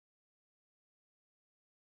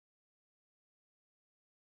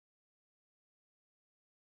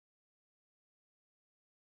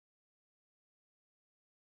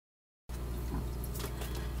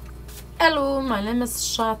Hello, my name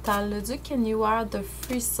is Chantal Leduc and you are the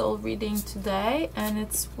free soul reading today, and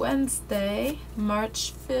it's Wednesday,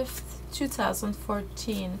 March 5th,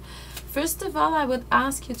 2014. First of all, I would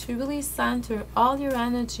ask you to really center all your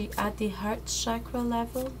energy at the heart chakra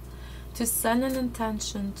level, to send an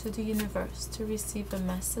intention to the universe to receive a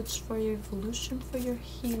message for your evolution, for your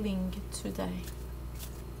healing today.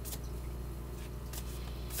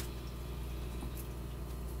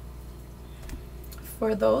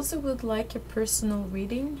 For those who would like a personal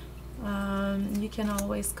reading, you can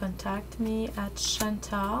always contact me at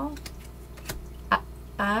Chantal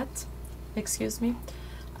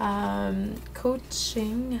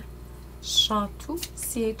coaching Chantou,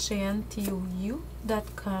 CHANTOU.com,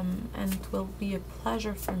 and it will be a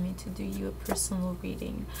pleasure for me to do you a personal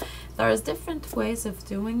reading. There's different ways of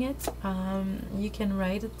doing it. You can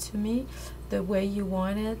write it to me the way you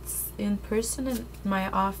want it, in person in my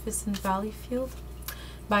office in Valleyfield,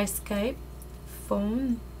 by Skype,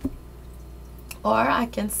 phone, or I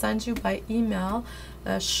can send you by email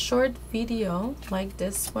a short video like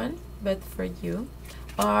this one, but for you,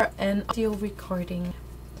 or an audio recording.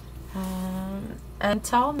 And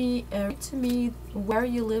tell me, to me where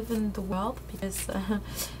you live in the world, because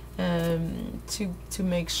to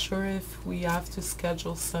make sure if we have to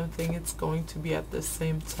schedule something, it's going to be at the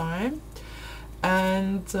same time.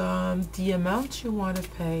 And the amount you want to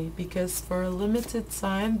pay, because for a limited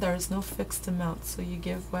time there's no fixed amount, so you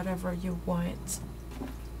give whatever you want.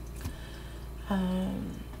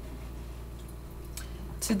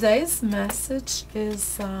 Today's message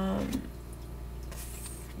is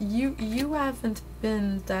you haven't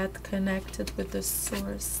been that connected with the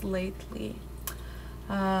source lately,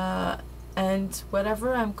 and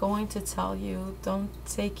whatever I'm going to tell you, don't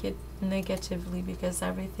take it negatively, because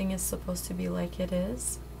everything is supposed to be like it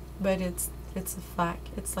is, but it's a fact.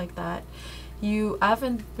 It's like that. You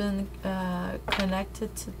haven't been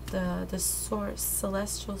connected to the source,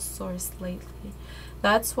 celestial source, lately.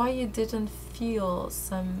 That's why you didn't feel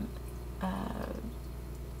some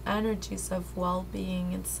energies of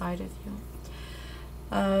well-being inside of you.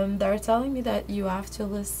 They're telling me that you have to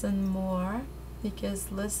listen more,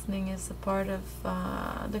 because listening is a part of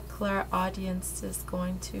the clairaudience is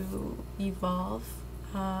going to evolve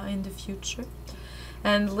in the future.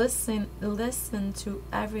 And listen to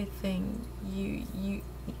everything.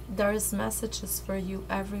 There's messages for you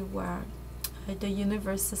everywhere. The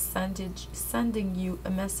universe is sending you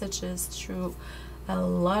messages through a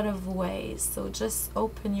lot of ways. So just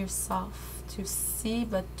open yourself to see,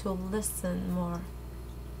 but to listen more.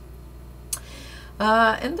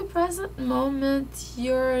 In the present moment,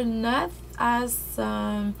 you're not as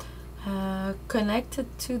connected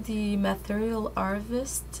to the material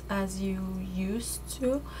harvest as you used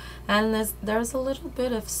to, and there's a little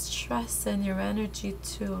bit of stress in your energy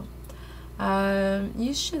too.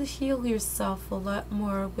 You should heal yourself a lot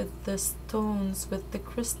more with the stones, with the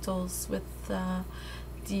crystals, with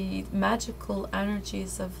the magical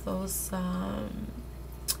energies of those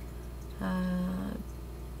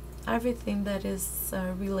everything that is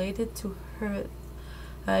related to her.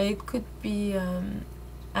 It could be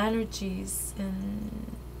energies in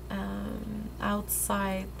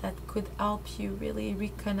outside that could help you really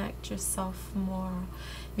reconnect yourself more,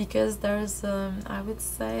 because there's I would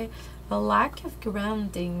say a lack of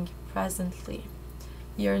grounding presently.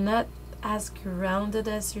 You're not as grounded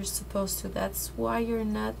as you're supposed to. That's why you're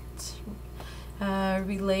not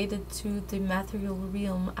related to the material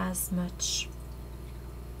realm as much.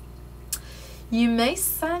 You may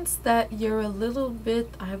sense that you're a little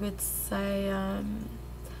bit, I would say,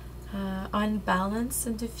 unbalanced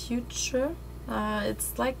in the future.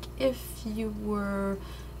 It's like if you were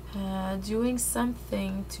doing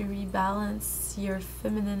something to rebalance your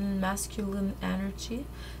feminine and masculine energy.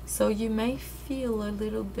 So you may feel a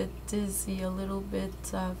little bit dizzy, a little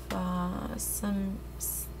bit of some,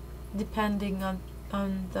 depending on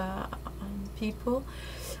people.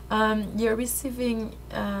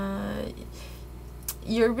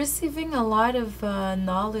 You're receiving a lot of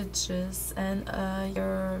knowledges, and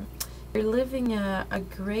you're living a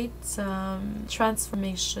great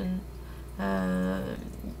transformation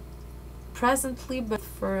presently, but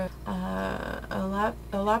for a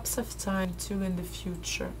lapse of time too in the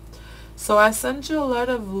future. So I send you a lot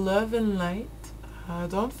of love and light.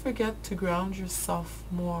 Don't forget to ground yourself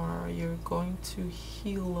more. You're going to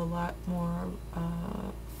heal a lot more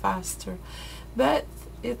faster, but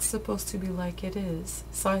it's supposed to be like it is.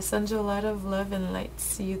 So I send you a lot of love and light.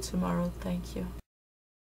 See you tomorrow. Thank you.